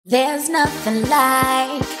There's nothing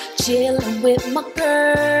like chilling with my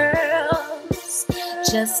girls.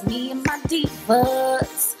 Just me and my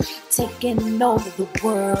divas taking over the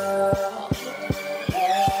world.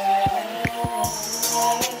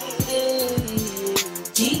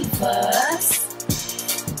 Divas.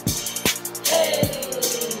 Hey,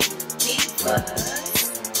 divas.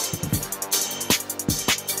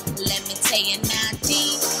 Let me tell you now,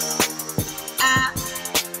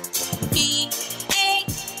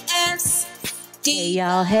 Hey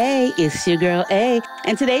y'all, hey, it's your girl A,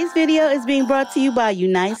 and today's video is being brought to you by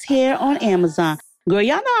UNice Hair on Amazon. Girl,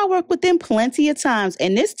 y'all know I work with them plenty of times,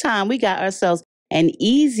 and this time we got ourselves an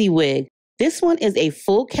easy wig. This one is a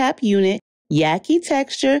full cap unit, yaki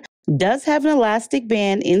texture, does have an elastic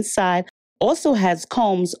band inside, also has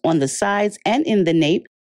combs on the sides and in the nape,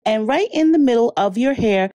 and right in the middle of your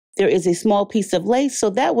hair, there is a small piece of lace, so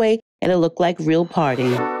that way it'll look like real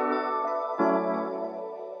parting.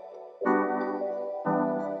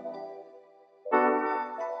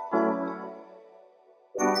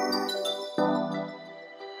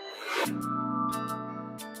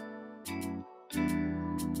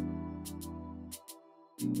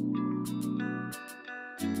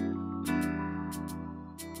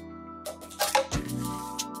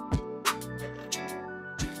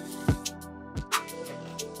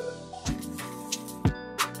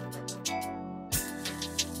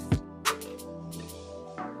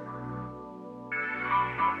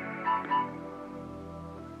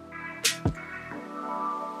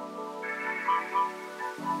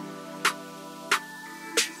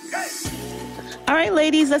 All right,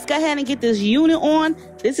 ladies, let's go ahead and get this unit on.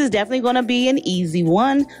 This is definitely going to be an easy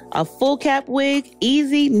one. A full cap wig,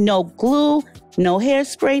 easy, no glue, no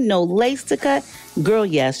hairspray, no lace to cut. Girl,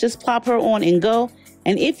 yes, just plop her on and go.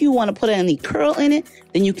 And if you want to put any curl in it,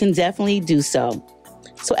 then you can definitely do so.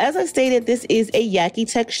 So as I stated, this is a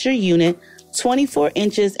yaki texture unit, 24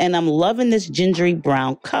 inches, and I'm loving this gingery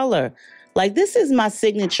brown color. Like, this is my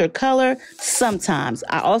signature color. Sometimes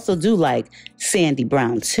I also do like sandy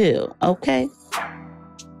brown too, okay?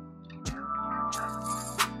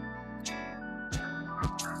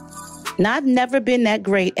 Now, I've never been that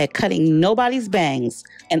great at cutting nobody's bangs,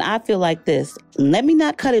 and I feel like this. Let me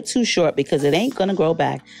not cut it too short because it ain't gonna grow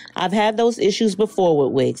back. I've had those issues before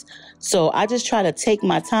with wigs, so I just try to take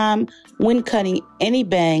my time when cutting any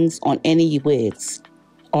bangs on any wigs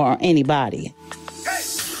or anybody.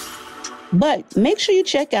 But make sure you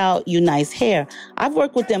check out UNice Hair. I've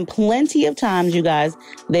worked with them plenty of times, you guys.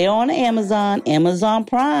 They're on Amazon, Amazon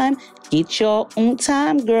Prime. Get your own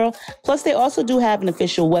time, girl. Plus, they also do have an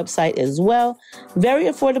official website as well. Very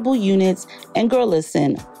affordable units. And girl,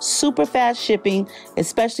 listen, super fast shipping,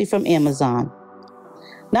 especially from Amazon.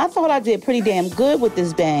 Now, I thought I did pretty damn good with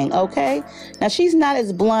this bang, okay? Now, she's not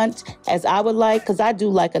as blunt as I would like, because I do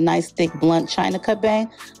like a nice, thick, blunt China cut bang.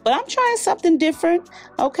 But I'm trying something different,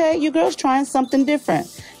 okay? Your girl's trying something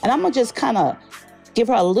different. And I'm going to just kind of give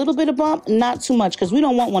her a little bit of bump, not too much, because we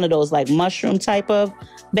don't want one of those, like, mushroom type of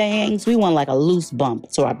bangs. We want, like, a loose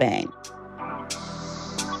bump to our bang.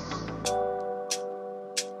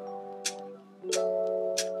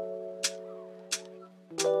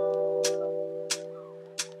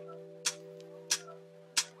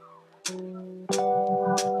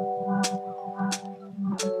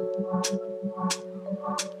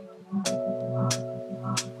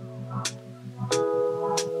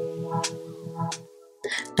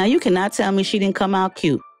 Now, you cannot tell me she didn't come out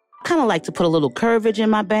cute. I kind of like to put a little curvage in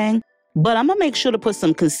my bang, but I'm going to make sure to put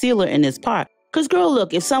some concealer in this part. Because, girl,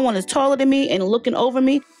 look, if someone is taller than me and looking over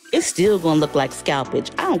me, it's still going to look like scalpage.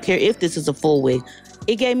 I don't care if this is a full wig.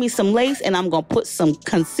 It gave me some lace, and I'm going to put some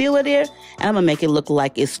concealer there, and I'm going to make it look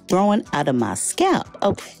like it's growing out of my scalp.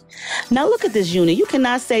 Okay. Now, look at this unit. You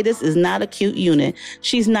cannot say this is not a cute unit.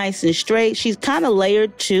 She's nice and straight. She's kind of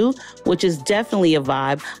layered, too, which is definitely a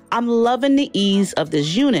vibe. I'm loving the ease of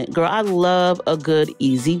this unit. Girl, I love a good,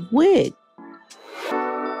 easy wig.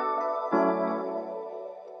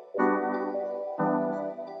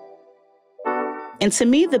 And to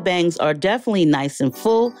me, the bangs are definitely nice and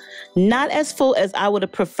full. Not as full as I would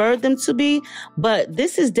have preferred them to be, but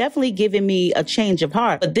this is definitely giving me a change of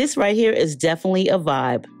heart. But this right here is definitely a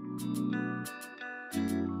vibe.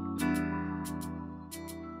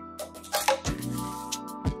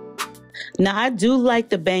 Now, I do like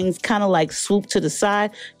the bangs kind of like swoop to the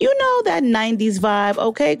side. You know, that 90s vibe.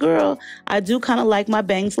 Okay, girl? I do kind of like my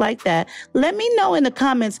bangs like that. Let me know in the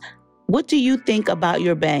comments, what do you think about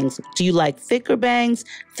your bangs? Do you like thicker bangs,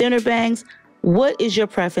 thinner bangs? What is your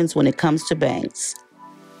preference when it comes to bangs?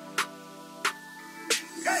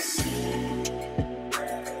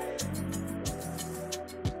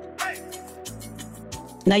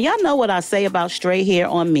 Now, y'all know what I say about straight hair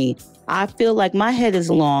on me. I feel like my head is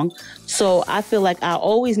long, so I feel like I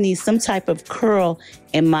always need some type of curl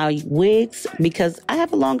in my wigs because I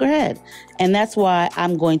have a longer head. And that's why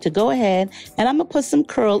I'm going to go ahead and I'm going to put some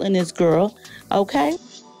curl in this girl, okay?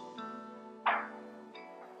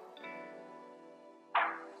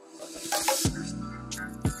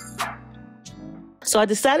 So I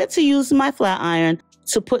decided to use my flat iron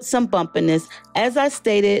to put some bump in this. As I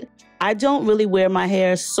stated, I don't really wear my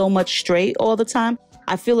hair so much straight all the time.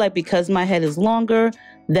 I feel like because my head is longer,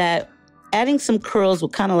 that adding some curls will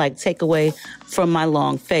kind of like take away from my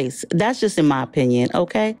long face. That's just in my opinion,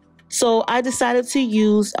 okay? So I decided to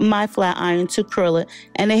use my flat iron to curl it,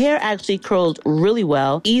 and the hair actually curled really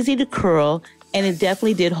well, easy to curl, and it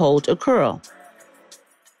definitely did hold a curl.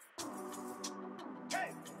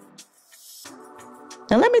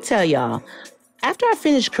 Now let me tell y'all, after I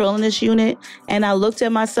finished curling this unit and I looked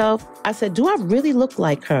at myself, I said, do I really look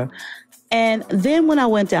like her? And then when I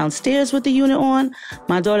went downstairs with the unit on,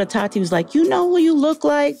 my daughter Tati was like, you know who you look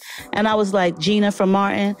like? And I was like, Gina from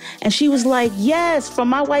Martin. And she was like, yes, from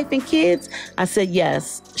My Wife and Kids. I said,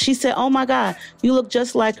 yes. She said, oh my God, you look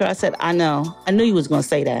just like her. I said, I know. I knew you was going to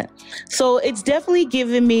say that. So it's definitely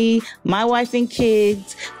giving me My Wife and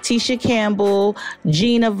Kids, Tisha Campbell,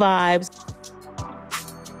 Gina vibes.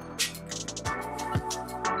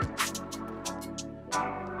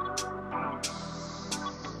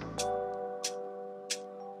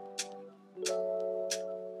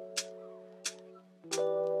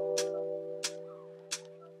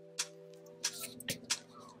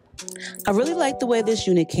 I really like the way this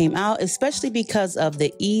unit came out, especially because of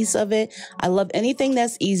the ease of it. I love anything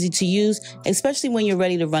that's easy to use, especially when you're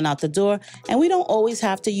ready to run out the door. And we don't always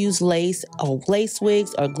have to use lace or lace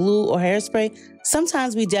wigs or glue or hairspray.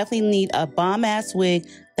 Sometimes we definitely need a bomb-ass wig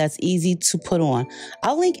that's easy to put on.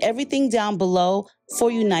 I'll link everything down below for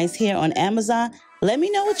UNice here on Amazon. Let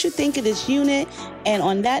me know what you think of this unit. And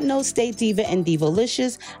on that note, stay diva and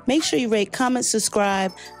divalicious. Make sure you rate, comment,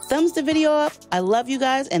 subscribe, thumbs the video up. I love you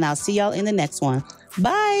guys, and I'll see y'all in the next one.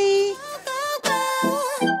 Bye.